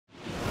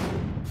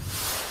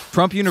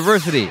Trump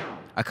University,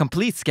 a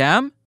complete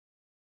scam?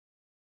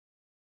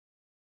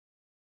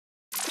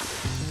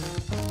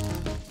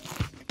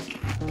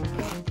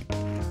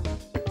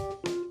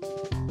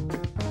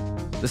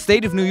 The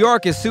state of New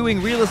York is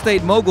suing real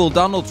estate mogul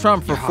Donald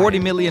Trump for $40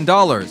 million,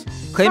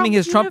 claiming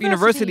his Trump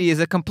University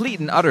is a complete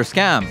and utter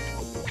scam.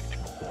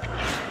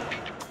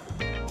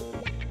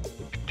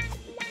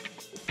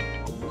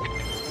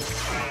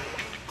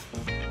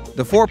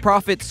 The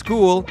for-profit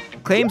school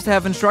claims to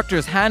have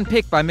instructors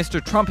handpicked by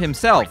Mr. Trump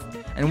himself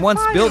and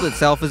once billed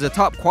itself as a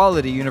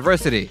top-quality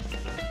university.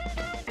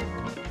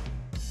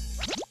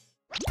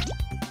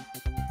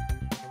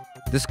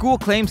 The school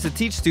claims to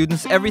teach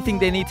students everything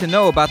they need to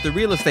know about the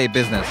real estate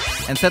business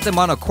and set them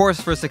on a course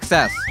for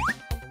success.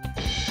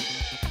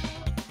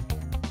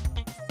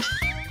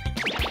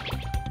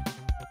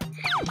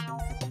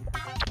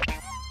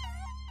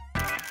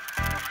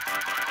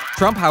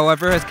 Trump,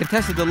 however, has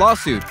contested the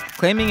lawsuit,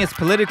 claiming it's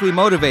politically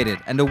motivated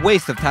and a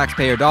waste of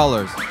taxpayer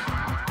dollars.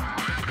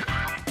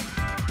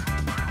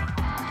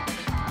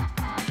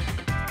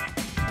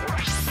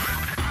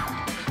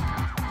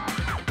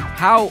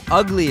 How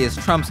ugly is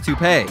Trump's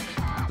toupee?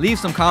 Leave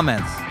some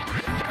comments.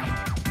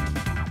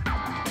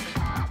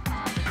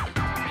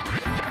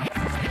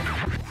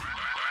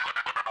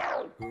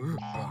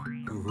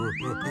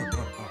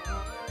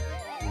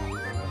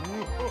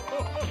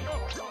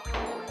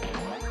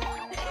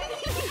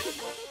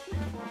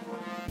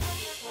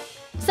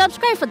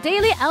 Subscribe for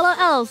daily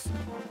LOLs.